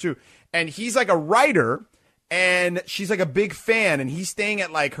Oscars too. And he's like a writer, and she's like a big fan, and he's staying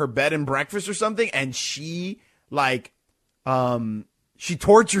at like her bed and breakfast or something, and she like, she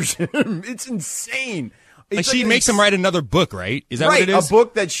tortures him. It's insane. Like It's she like makes him write another book, right? Is that right, what it is? a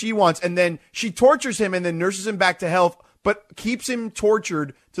book that she wants, and then she tortures him and then nurses him back to health, but keeps him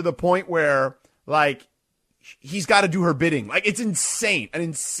tortured to the point where, like, he's got to do her bidding. Like, it's insane. An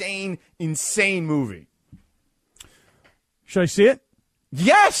insane, insane movie. Should I see it?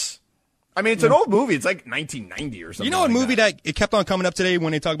 Yes! I mean, it's an old movie. It's like 1990 or something. You know, a like movie that. that it kept on coming up today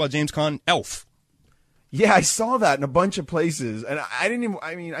when they talk about James Caan? Elf. Yeah, I saw that in a bunch of places, and I didn't even.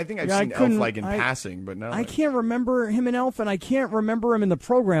 I mean, I think I've Yeah, I seen Elf couldn't- like in I- passing, but no. I can't remember him in Elf, and I can't remember him in the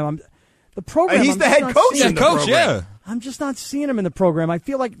program. The program. He's I'm the just head not coach seeing- in the program. yeah. I'm just not seeing him in the program. I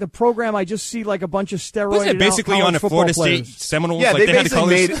feel like the program, I just see like a bunch of steroids. Wasn't it basically on the Florida State Seminoles? Yeah, like they had the basically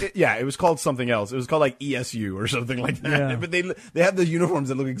colors. made it. Yeah, it was called something else. It was called like ESU or something like that. Yeah. But they had the uniforms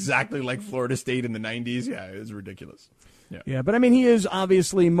that look exactly like Florida State in the 90s. Yeah, it was ridiculous. Yeah, but I mean, he is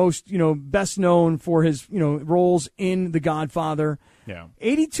obviously best known for his, roles in The Godfather. Yeah.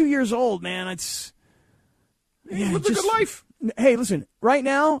 82 years old, man. It's Lived a good life. Hey, listen, right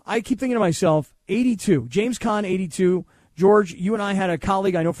now, I keep thinking to myself, 82. James Caan, 82. George, you and I had a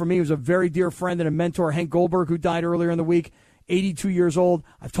colleague, I know for me, who was a very dear friend and a mentor, Hank Goldberg, who died earlier in the week, 82 years old.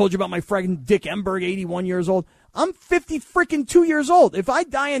 I've told you about my friend Dick Emberg, 81 years old. I'm 50-freaking-2 years old. If I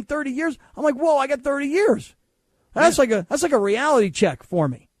die in 30 years, I'm like, whoa, I got 30 years. That's like a reality check for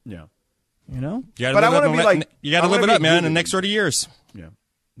me. Yeah. You know? But I want to be like, you got to live it up, man, in the next 30 years. Yeah.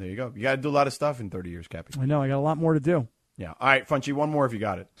 There you go. You got to do a lot of stuff in 30 years, Cappy. I know. I got a lot more to do. Yeah. All right, Funchy, one more if you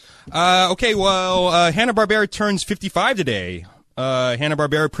got it. Okay, well, Hanna-Barbera turns 55 today.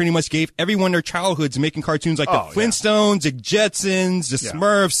 Hanna-Barbera pretty much gave everyone their childhoods making cartoons like the Flintstones, the Jetsons, the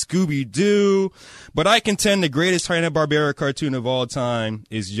Smurfs, Scooby-Doo. But I contend the greatest Hanna-Barbera cartoon of all time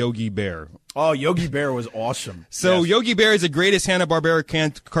is Yogi Bear. Oh, Yogi Bear was awesome. So Yogi Bear is the greatest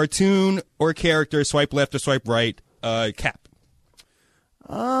Hanna-Barbera cartoon or character. Swipe left or swipe right. Cap.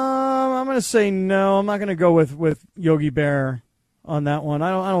 I'm going to to say no. I'm not going to go with Yogi Bear on that one.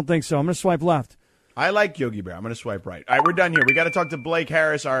 I don't think so. I'm going to swipe left. I like Yogi Bear. I'm going to swipe right. All right, we're done here. We got to talk to Blake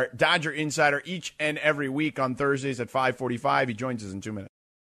Harris, our Dodger insider, each and every week on Thursdays at 5:45. He joins us in 2 minutes.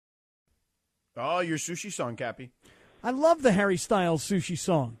 Oh, your sushi song, Cappy. I love the Harry Styles sushi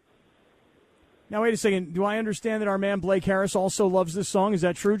song. Now, wait a second. Do I understand that our man Blake Harris also loves this song? Is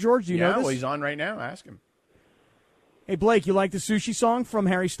that true, George? Do you know this? Well, he's on right now. Ask him. Hey, Blake, you like the sushi song from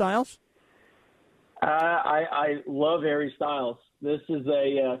Harry Styles? I love Harry Styles. This is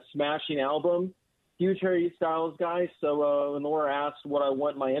a smashing album. Huge Harry Styles guy. So when Laura asked what I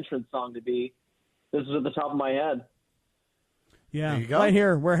want my entrance song to be, this is at the top of my head. Yeah, right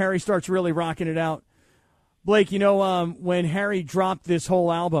here where Harry starts really rocking it out. Blake, when Harry dropped this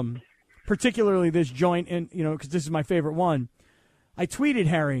whole album, particularly this joint, and because this is my favorite one, I tweeted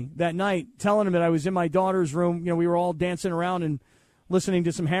Harry that night telling him that I was in my daughter's room. We were all dancing around and listening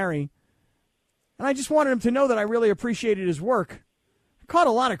to some Harry. And I just wanted him to know that I really appreciated his work. I caught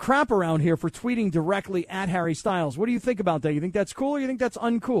a lot of crap around here for tweeting directly at Harry Styles. What do you think about that? You think that's cool or you think that's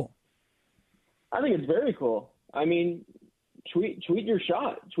uncool? I think it's very cool. I mean, tweet your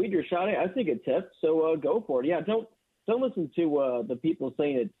shot. Tweet your shot. I think it tips, so go for it. Yeah, don't listen to the people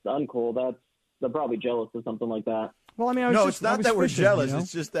saying it's uncool. They're probably jealous of something like that. Well, I mean, it's not that we're jealous.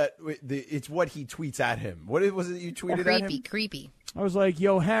 It's just that it's what he tweets at him. What was it you tweeted at him? Creepy. I was like,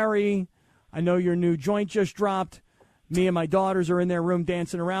 yo, Harry, I know your new joint just dropped. Me and my daughters are in their room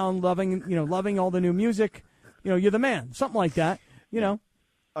dancing around, loving all the new music. You're the man. Something like that,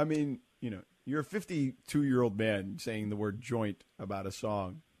 I mean, you're a 52-year-old man saying the word joint about a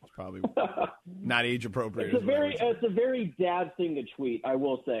song. It's probably not age appropriate. It's a very dad thing to tweet, I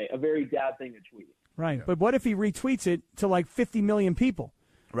will say. A very dad thing to tweet. Right. Yeah. But what if he retweets it to like 50 million people?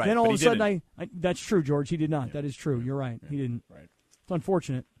 Right. Then all of a sudden that's true, George. He did not. Yeah. That is true. You're right. He didn't. Right. It's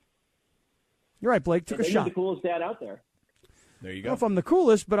unfortunate. You're right, Blake. Took a shot. The coolest dad out there. There you I go. don't know if I'm the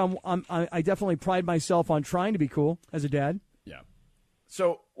coolest, but I definitely pride myself on trying to be cool as a dad. Yeah.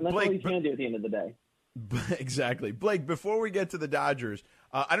 So and that's Blake, all you can do at the end of the day. Exactly. Blake, before we get to the Dodgers,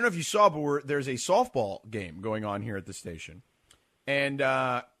 I don't know if you saw, but there's a softball game going on here at the station. And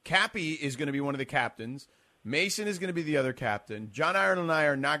Cappy is going to be one of the captains. Mason is going to be the other captain. John Ireland and I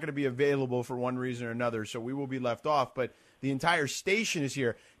are not going to be available for one reason or another, so we will be left off. But the entire station is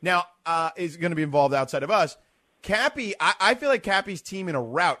here. Now, is going to be involved outside of us. Cappy, I feel like Cappy's team in a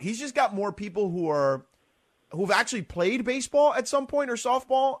rout. He's just got more people who've actually played baseball at some point or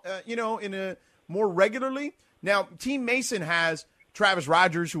softball, in a more regularly. Now, Team Mason has Travis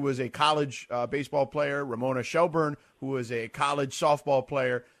Rogers, who was a college baseball player, Ramona Shelburne, who was a college softball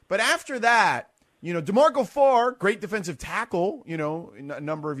player. But after that, DeMarco Farr, great defensive tackle, a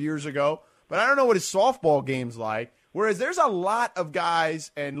number of years ago. But I don't know what his softball game's like. Whereas there's a lot of guys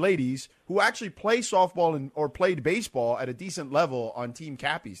and ladies who actually play softball or played baseball at a decent level on Team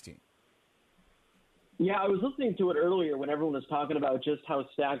Cappy's team. Yeah, I was listening to it earlier when everyone was talking about just how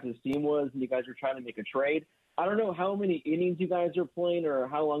stacked this team was and you guys were trying to make a trade. I don't know how many innings you guys are playing or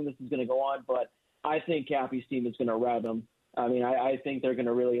how long this is going to go on, but I think Cappy's team is going to rout them. I mean, I think they're going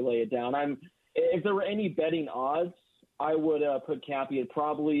to really lay it down. If there were any betting odds, I would put Cappy at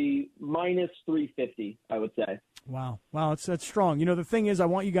probably minus 350, I would say. Wow, that's strong. The thing is, I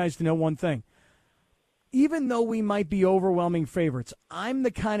want you guys to know one thing. Even though we might be overwhelming favorites, I'm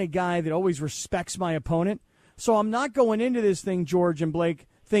the kind of guy that always respects my opponent. So I'm not going into this thing, George and Blake,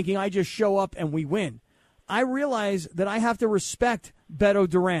 thinking I just show up and we win. I realize that I have to respect Beto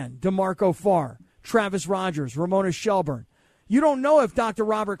Duran, DeMarco Farr, Travis Rogers, Ramona Shelburne. You don't know if Dr.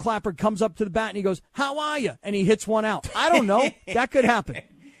 Robert Clapper comes up to the bat and he goes, "How are you?" and he hits one out. I don't know. That could happen.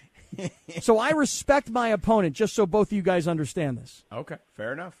 So I respect my opponent, just so both of you guys understand this. Okay,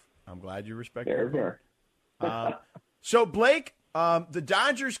 fair enough. I'm glad you respect your opponent. So, Blake, the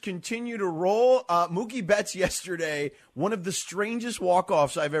Dodgers continue to roll. Mookie Betts yesterday, one of the strangest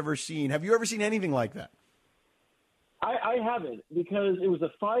walk-offs I've ever seen. Have you ever seen anything like that? I haven't, because it was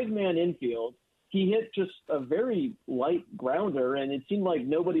a five-man infield. He hit just a very light grounder, and it seemed like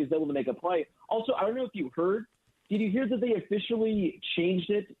nobody was able to make a play. Also, I don't know if you heard. Did you hear that they officially changed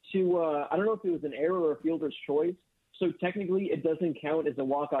it to, I don't know if it was an error or a fielder's choice. So technically it doesn't count as a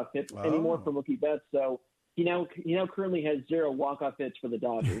walk-off hit anymore for Mookie Betts. So he now currently has 0 walk-off hits for the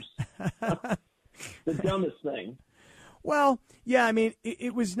Dodgers. The dumbest thing. Well, yeah, I mean,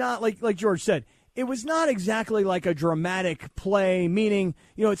 it was not like George said, it was not exactly like a dramatic play, meaning,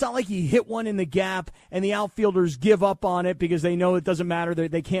 it's not like he hit one in the gap and the outfielders give up on it because they know it doesn't matter,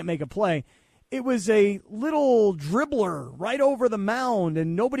 they can't make a play. It was a little dribbler right over the mound,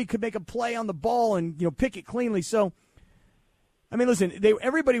 and nobody could make a play on the ball and, pick it cleanly. So I mean, listen,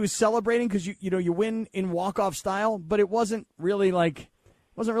 everybody was celebrating because you win in walk-off style, but it wasn't really like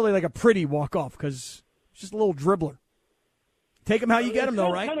a pretty walk-off because it's just a little dribbler. Take him how you get him,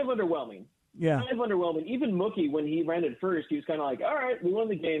 though, right? Kind of underwhelming. Yeah. Kind of underwhelming. Even Mookie, when he ran it first, he was kind of like, all right, we won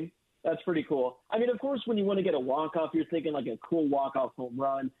the game. That's pretty cool. I mean, of course, when you want to get a walk-off, you're thinking like a cool walk-off home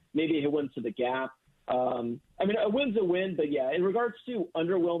run. Maybe he went to the gap. I mean, a win's a win, but yeah, in regards to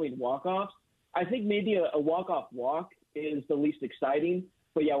underwhelming walk-offs, I think maybe a walk-off walk is the least exciting.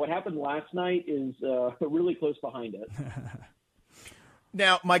 But yeah, what happened last night is really close behind it.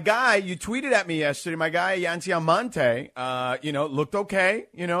 Now, my guy, you tweeted at me yesterday, my guy, Yancy Almonte, looked okay,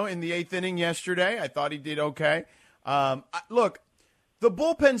 in the 8th inning yesterday. I thought he did okay. Look, the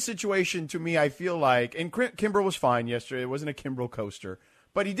bullpen situation to me, I feel like, and Kimbrel was fine yesterday. It wasn't a Kimbrel coaster,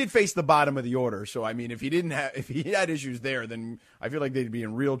 but he did face the bottom of the order. So, I mean, if he had issues there, then I feel like they'd be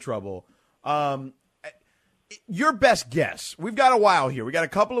in real trouble. Your best guess. We've got a while here. We got a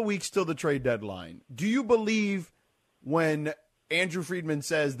couple of weeks till the trade deadline. Do you believe when Andrew Friedman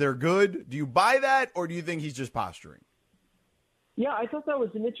says they're good? Do you buy that, or do you think he's just posturing? Yeah, I thought that was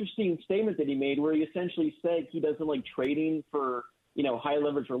an interesting statement that he made where he essentially said he doesn't like trading for, high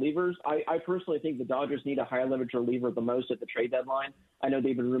leverage relievers. I personally think the Dodgers need a high leverage reliever the most at the trade deadline. I know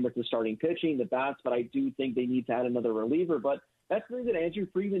they've been rumored to starting pitching, the bats, but I do think they need to add another reliever. But that's the thing that Andrew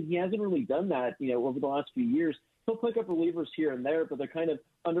Friedman, he hasn't really done that, over the last few years. He'll pick up relievers here and there, but they're kind of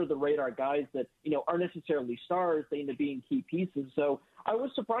under the radar guys that, aren't necessarily stars. They end up being key pieces. So I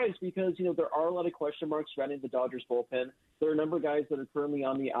was surprised because, there are a lot of question marks surrounding the Dodgers bullpen. There are a number of guys that are currently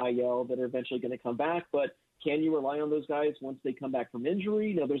on the IL that are eventually going to come back, but can you rely on those guys once they come back from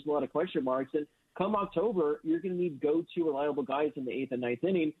injury? There's a lot of question marks. And come October, you're going to need go-to reliable guys in the 8th and 9th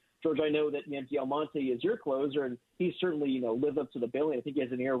inning. George, I know that Yancy Almonte is your closer, and he's certainly, lived up to the billing. I think he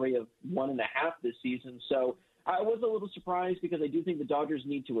has an ERA of 1.5 this season. So I was a little surprised because I do think the Dodgers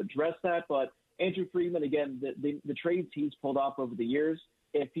need to address that. But Andrew Friedman, again, the trades he's pulled off over the years,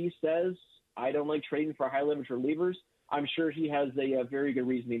 if he says, I don't like trading for high-leverage relievers, I'm sure he has a very good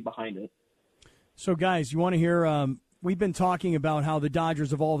reasoning behind it. So, guys, you want to hear we've been talking about how the Dodgers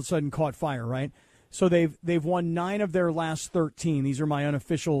have all of a sudden caught fire, right? So they've won 9 of their last 13. These are my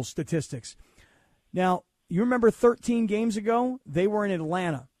unofficial statistics. Now, you remember 13 games ago, they were in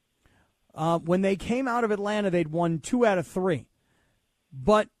Atlanta. When they came out of Atlanta, they'd won 2 out of 3.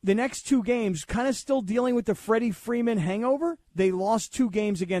 But the next 2 games, kind of still dealing with the Freddie Freeman hangover, they lost 2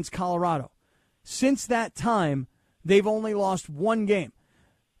 games against Colorado. Since that time, they've only lost 1 game.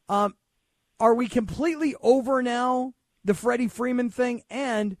 Are we completely over now, the Freddie Freeman thing?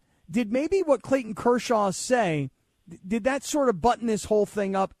 And did maybe what Clayton Kershaw say, did that sort of button this whole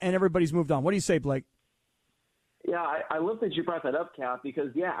thing up and everybody's moved on? What do you say, Blake? Yeah, I love that you brought that up, Cap, because,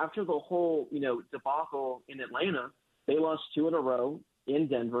 after the whole, debacle in Atlanta, they lost 2 in a row in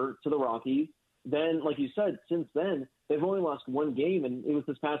Denver to the Rockies. Then, like you said, since then, they've only lost 1 game, and it was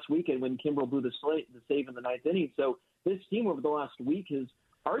this past weekend when Kimbrel blew the save in the 9th inning. So this team over the last week has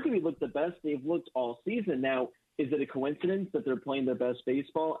arguably looked the best they've looked all season. Now, is it a coincidence that they're playing their best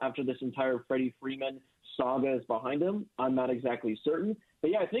baseball after this entire Freddie Freeman saga is behind them? I'm not exactly certain.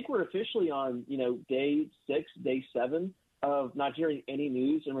 But, I think we're officially on, day 6, day 7 of not hearing any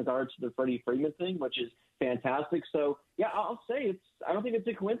news in regards to the Freddie Freeman thing, which is fantastic. So, I'll say I don't think it's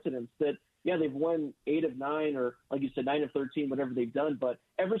a coincidence that, they've won 8 of 9 or, like you said, 9 of 13, whatever they've done. But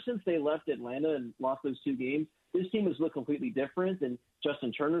ever since they left Atlanta and lost those 2 games, this team has looked completely different. And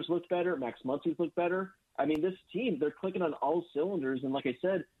Justin Turner's looked better. Max Muncy's looked better. I mean, this team, they're clicking on all cylinders. And like I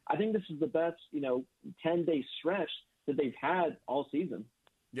said, I think this is the best, 10-day stretch that they've had all season.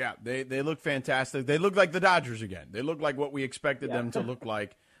 Yeah, they look fantastic. They look like the Dodgers again. They look like what we expected them to look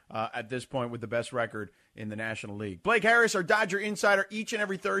like at this point with the best record in the National League. Blake Harris, our Dodger Insider, each and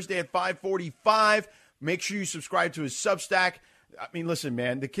every Thursday at 5:45. Make sure you subscribe to his Substack. I mean, listen,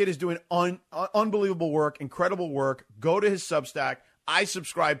 man, the kid is doing unbelievable work, incredible work. Go to his Substack. I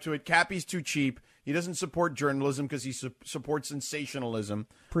subscribe to it. Cappy's too cheap. He doesn't support journalism because he supports sensationalism.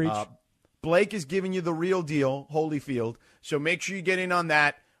 Preach. Blake is giving you the real deal, Holyfield. So make sure you get in on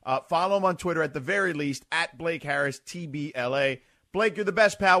that. Follow him on Twitter at the very least, at Blake Harris, TBLA. Blake, you're the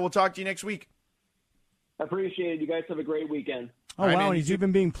best, pal. We'll talk to you next week. I appreciate it. You guys have a great weekend. Oh, wow, and he's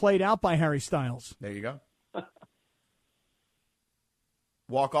even being played out by Harry Styles. There you go.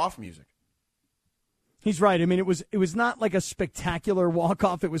 Walk-off music. He's right. I mean, it was not like a spectacular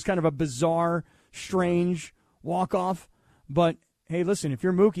walk-off. It was kind of a bizarre, strange walk-off. But, hey, listen, if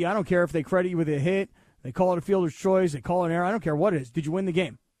you're Mookie, I don't care if they credit you with a hit, they call it a fielder's choice, they call it an error. I don't care what it is. Did you win the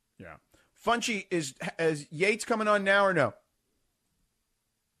game? Yeah. Funchy, is Yates coming on now or no?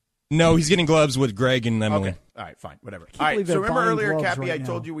 No, he's getting gloves with Greg and Emily. Okay. All right, fine. Whatever. All right. believe So they're remember buying earlier, gloves Cappy, right I now.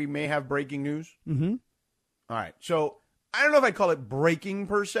 told you we may have breaking news? Mm-hmm. All right. So I don't know if I'd call it breaking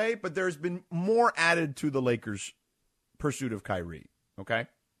per se, but there's been more added to the Lakers' pursuit of Kyrie. Okay?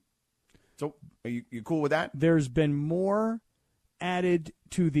 So are you cool with that? There's been more added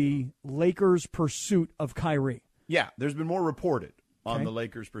to the Lakers' pursuit of Kyrie. Yeah, there's been more reported on Okay. the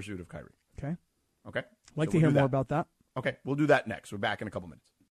Lakers' pursuit of Kyrie. Okay. Okay? Like So to we'll hear do more that. about that. Okay, we'll do that next. We're back in a couple minutes.